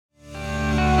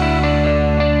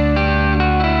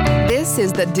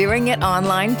is the Doing It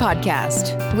Online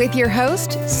podcast with your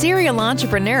host, serial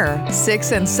entrepreneur,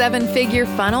 6- and 7-figure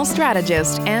funnel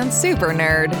strategist, and super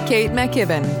nerd, Kate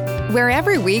McKibben. Where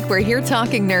every week we're here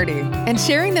talking nerdy and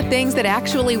sharing the things that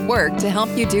actually work to help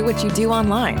you do what you do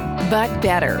online, but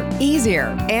better,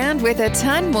 easier, and with a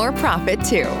ton more profit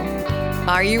too.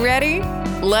 Are you ready?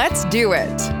 Let's do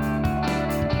it.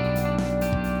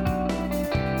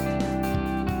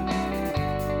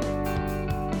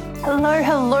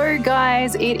 Hello,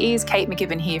 guys. It is Kate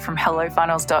McKibben here from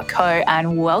HelloFunnels.co,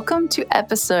 and welcome to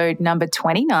episode number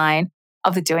 29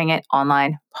 of the Doing It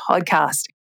Online podcast.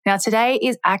 Now, today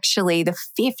is actually the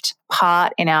 5th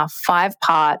part in our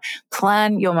 5-part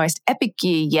Plan Your Most Epic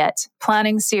Year Yet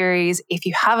planning series. If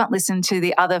you haven't listened to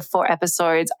the other 4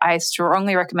 episodes, I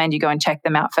strongly recommend you go and check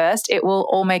them out first. It will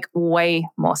all make way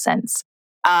more sense.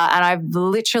 And I've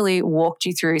literally walked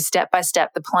you through step by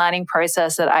step the planning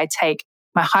process that I take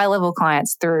my high-level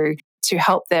clients through to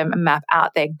help them map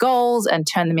out their goals and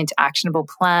turn them into actionable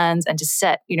plans and to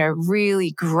set,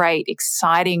 really great,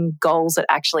 exciting goals that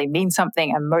actually mean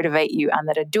something and motivate you and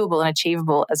that are doable and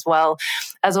achievable as well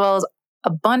as a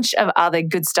bunch of other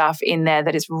good stuff in there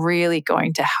that is really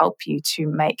going to help you to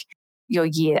make your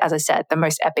year, as I said, the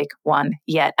most epic one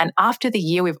yet. And after the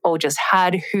year we've all just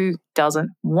had, who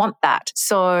doesn't want that?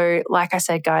 So like I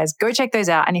said, guys, go check those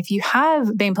out. And if you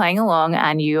have been playing along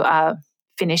and you are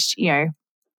finished,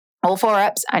 all 4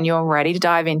 reps and you're ready to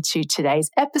dive into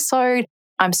today's episode,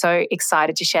 I'm so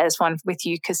excited to share this one with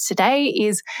you because today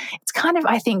it's kind of,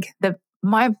 I think,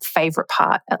 my favorite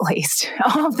part, at least,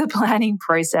 of the planning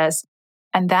process.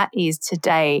 And that is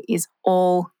today is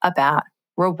all about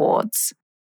rewards.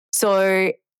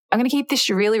 So I'm going to keep this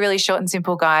really, really short and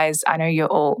simple, guys. I know you're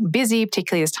all busy,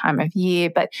 particularly this time of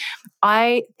year, but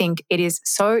I think it is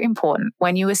so important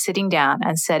when you are sitting down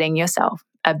and setting yourself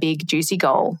a big, juicy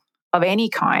goal of any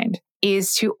kind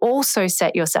is to also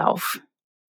set yourself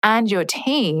and your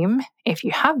team, if you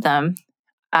have them,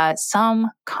 some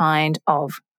kind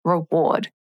of reward.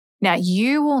 Now,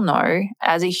 you will know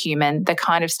as a human the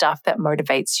kind of stuff that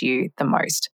motivates you the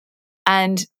most.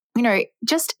 And,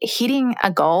 just hitting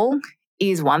a goal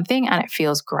is one thing and it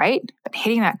feels great, but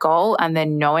hitting that goal and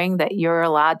then knowing that you're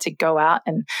allowed to go out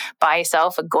and buy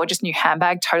yourself a gorgeous new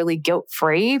handbag, totally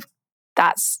guilt-free,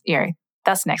 that's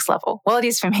next level. Well, it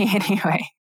is for me anyway.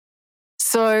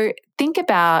 So think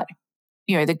about,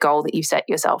 the goal that you've set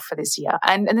yourself for this year.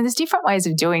 And then there's different ways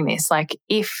of doing this. Like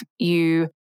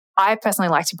I personally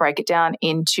like to break it down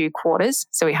into quarters.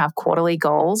 So we have quarterly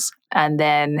goals and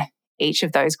then each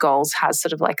of those goals has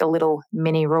sort of like a little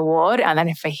mini reward. And then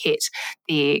if I hit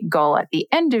the goal at the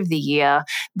end of the year,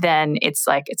 then it's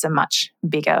a much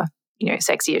bigger,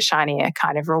 sexier, shinier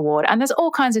kind of reward. And there's all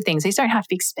kinds of things. These don't have to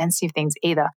be expensive things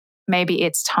either. Maybe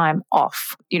it's time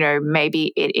off.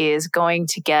 Maybe it is going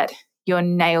to get your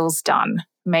nails done.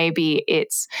 Maybe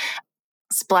it's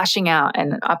splashing out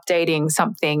and updating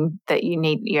something that you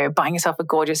need, buying yourself a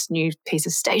gorgeous new piece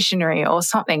of stationery or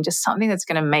something, just something that's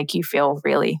going to make you feel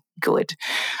really good.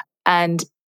 And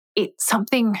it's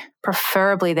something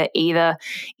preferably that either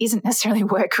isn't necessarily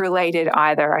work related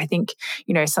either. I think,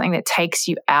 something that takes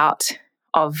you out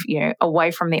of,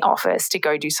 away from the office to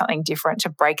go do something different, to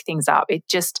break things up.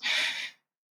 It's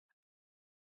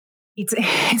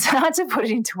hard to put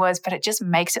it into words, but it just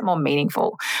makes it more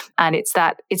meaningful. And it's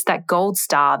that gold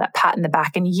star, that pat in the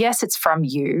back. And yes, it's from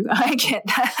you. I get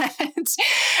that.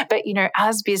 But,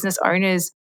 as business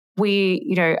owners,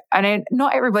 I know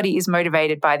not everybody is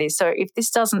motivated by this. So if this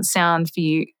doesn't sound for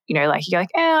you, you're like,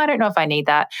 I don't know if I need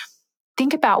that.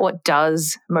 Think about what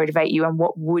does motivate you and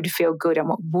what would feel good and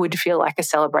what would feel like a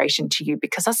celebration to you.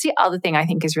 Because that's the other thing I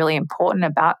think is really important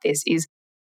about this is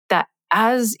that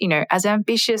as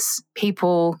ambitious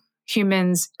people,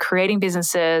 humans, creating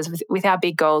businesses with our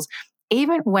big goals,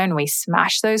 even when we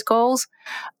smash those goals,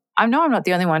 I know I'm not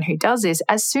the only one who does this.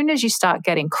 As soon as you start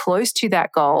getting close to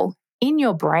that goal in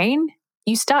your brain,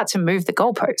 you start to move the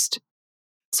goalpost.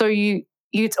 So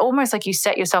it's almost like you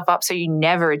set yourself up so you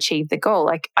never achieve the goal.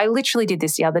 Like I literally did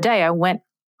this the other day. I went,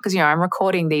 because, I'm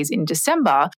recording these in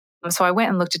December. So I went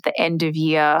and looked at the end of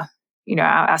year,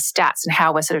 our stats and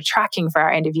how we're sort of tracking for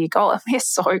our end of year goal. And we're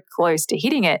so close to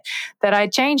hitting it that I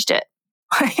changed it.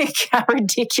 Like, how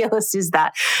ridiculous is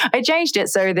that? I changed it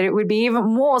so that it would be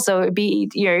even more. So it would be,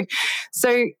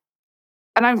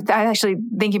 and I'm actually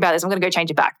thinking about this. I'm going to go change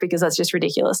it back because that's just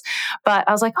ridiculous. But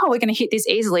I was like, we're going to hit this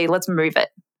easily. Let's move it.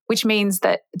 Which means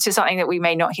that to something that we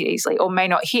may not hit easily or may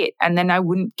not hit. And then I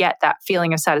wouldn't get that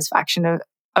feeling of satisfaction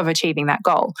of achieving that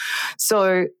goal.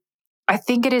 So I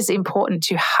think it is important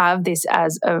to have this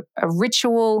as a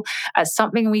ritual, as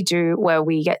something we do where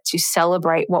we get to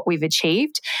celebrate what we've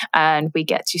achieved and we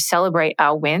get to celebrate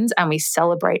our wins and we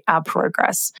celebrate our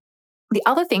progress. The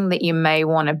other thing that you may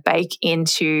want to bake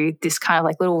into this kind of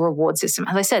like little reward system,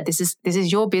 as I said, this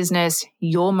is your business,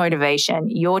 your motivation,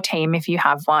 your team, if you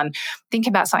have one. Think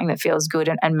about something that feels good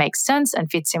and makes sense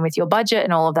and fits in with your budget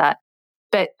and all of that.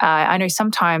 But I know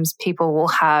sometimes people will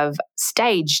have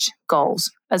staged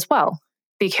goals as well,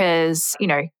 because,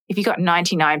 if you got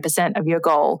 99% of your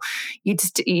goal, you'd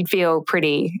feel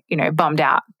pretty, bummed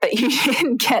out that you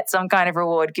didn't get some kind of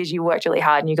reward because you worked really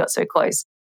hard and you got so close.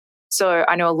 So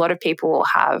I know a lot of people will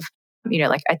have,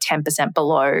 like a 10%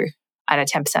 below and a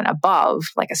 10% above,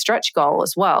 like a stretch goal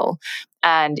as well.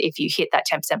 And if you hit that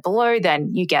 10% below,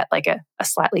 then you get like a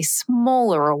slightly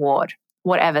smaller reward,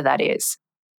 whatever that is.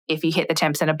 If you hit the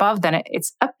 10% above, then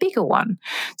it's a bigger one.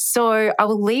 So I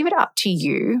will leave it up to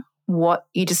you what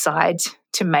you decide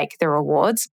to make the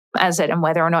rewards, as I said, and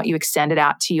whether or not you extend it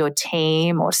out to your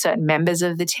team or certain members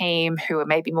of the team who are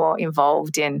maybe more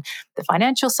involved in the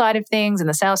financial side of things and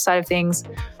the sales side of things.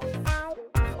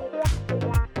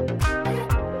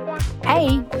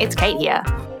 Hey, it's Kate here,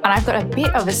 and I've got a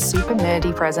bit of a super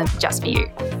nerdy present just for you.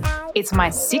 It's my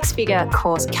 6-figure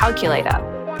course calculator.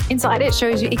 Inside it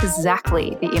shows you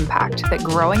exactly the impact that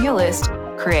growing your list,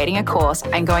 creating a course,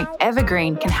 and going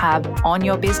evergreen can have on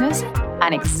your business,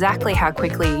 and exactly how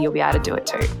quickly you'll be able to do it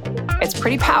too. It's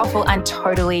pretty powerful and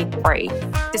totally free.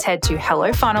 Just head to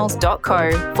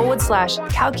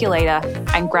hellophiles.co/calculator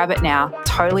and grab it now,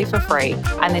 totally for free,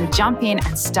 and then jump in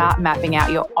and start mapping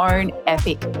out your own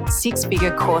epic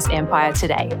 6-figure course empire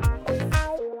today.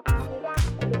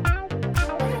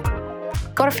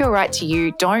 Gotta feel right to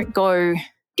you. Don't go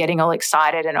getting all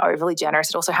excited and overly generous.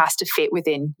 It also has to fit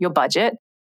within your budget.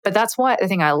 But that's why the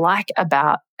thing I like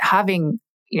about having,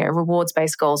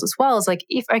 rewards-based goals as well is like,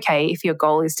 if your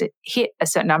goal is to hit a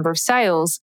certain number of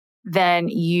sales, then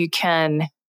you can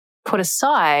put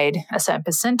aside a certain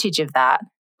percentage of that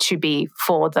to be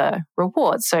for the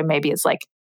rewards. So maybe it's like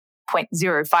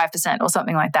 0.05% or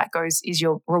something like that is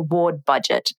your reward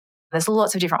budget. There's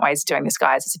lots of different ways of doing this,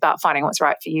 guys. It's about finding what's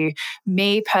right for you.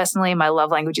 Me personally, my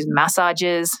love language is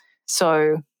massages.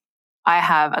 So I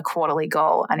have a quarterly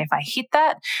goal. And if I hit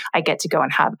that, I get to go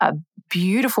and have a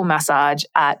beautiful massage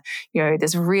at,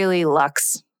 this really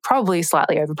luxe, probably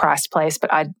slightly overpriced place,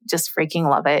 but I just freaking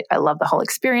love it. I love the whole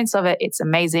experience of it. It's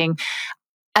amazing.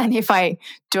 And if I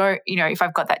don't, if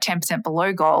I've got that 10%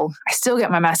 below goal, I still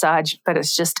get my massage, but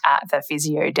it's just at the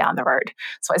physio down the road.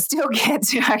 So I still get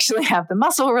to actually have the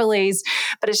muscle release,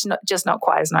 but it's not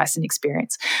quite as nice an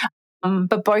experience.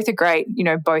 But both are great,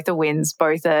 both are wins,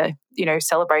 both are,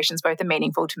 celebrations, both are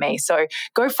meaningful to me. So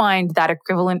go find that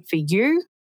equivalent for you,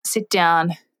 sit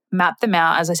down, map them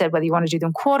out. As I said, whether you want to do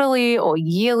them quarterly or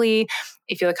yearly.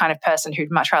 If you're the kind of person who'd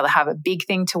much rather have a big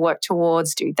thing to work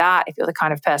towards, do that. If you're the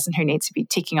kind of person who needs to be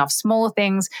ticking off smaller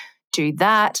things, do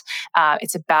that.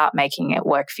 It's about making it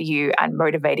work for you and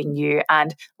motivating you.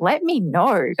 And let me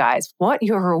know, guys, what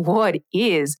your reward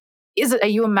is. Are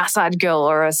you a massage girl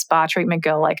or a spa treatment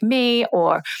girl like me?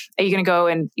 Or are you going to go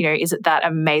and, is it that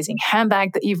amazing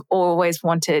handbag that you've always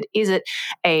wanted? Is it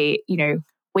a,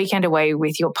 weekend away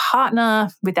with your partner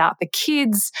without the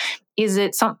kids? Is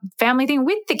it some family thing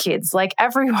with the kids? Like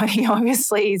everybody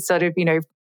obviously sort of,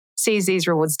 sees these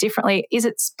rewards differently. Is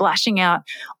it splashing out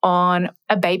on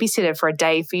a babysitter for a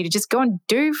day for you to just go and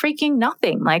do freaking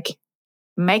nothing? Like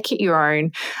make it your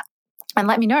own. And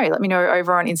let me know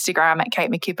over on Instagram at Kate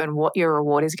McKibben what your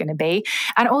reward is going to be.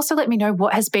 And also let me know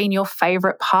what has been your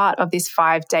favorite part of this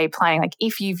 5-day planning. Like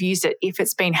if you've used it, if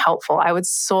it's been helpful, I would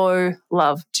so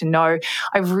love to know.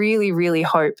 I really, really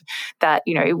hope that,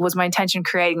 it was my intention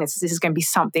creating this. This is going to be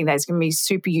something that is going to be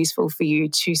super useful for you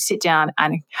to sit down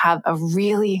and have a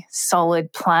really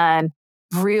solid plan,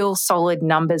 real solid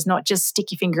numbers, not just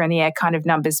stick your finger in the air kind of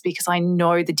numbers, because I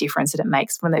know the difference that it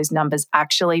makes when those numbers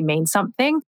actually mean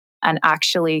something. And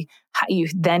actually, you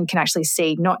then can actually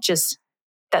see not just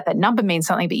that number means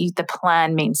something, but the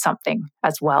plan means something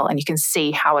as well. And you can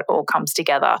see how it all comes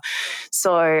together.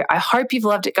 So I hope you've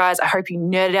loved it, guys. I hope you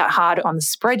nerded out hard on the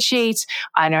spreadsheet.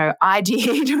 I know I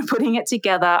did putting it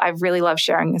together. I really love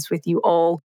sharing this with you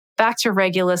all. Back to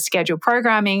regular scheduled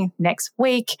programming next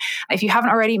week. If you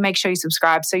haven't already, make sure you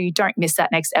subscribe so you don't miss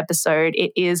that next episode.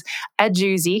 It is a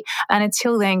doozy. And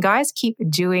until then, guys, keep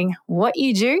doing what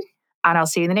you do. And I'll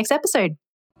see you in the next episode.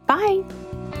 Bye.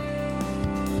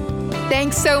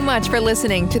 Thanks so much for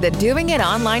listening to the Doing It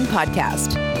Online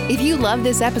podcast. If you love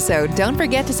this episode, don't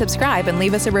forget to subscribe and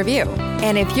leave us a review.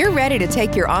 And if you're ready to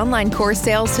take your online course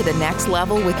sales to the next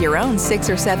level with your own 6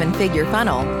 or 7 figure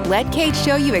funnel, let Kate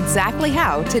show you exactly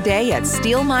how today at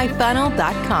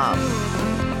stealmyfunnel.com.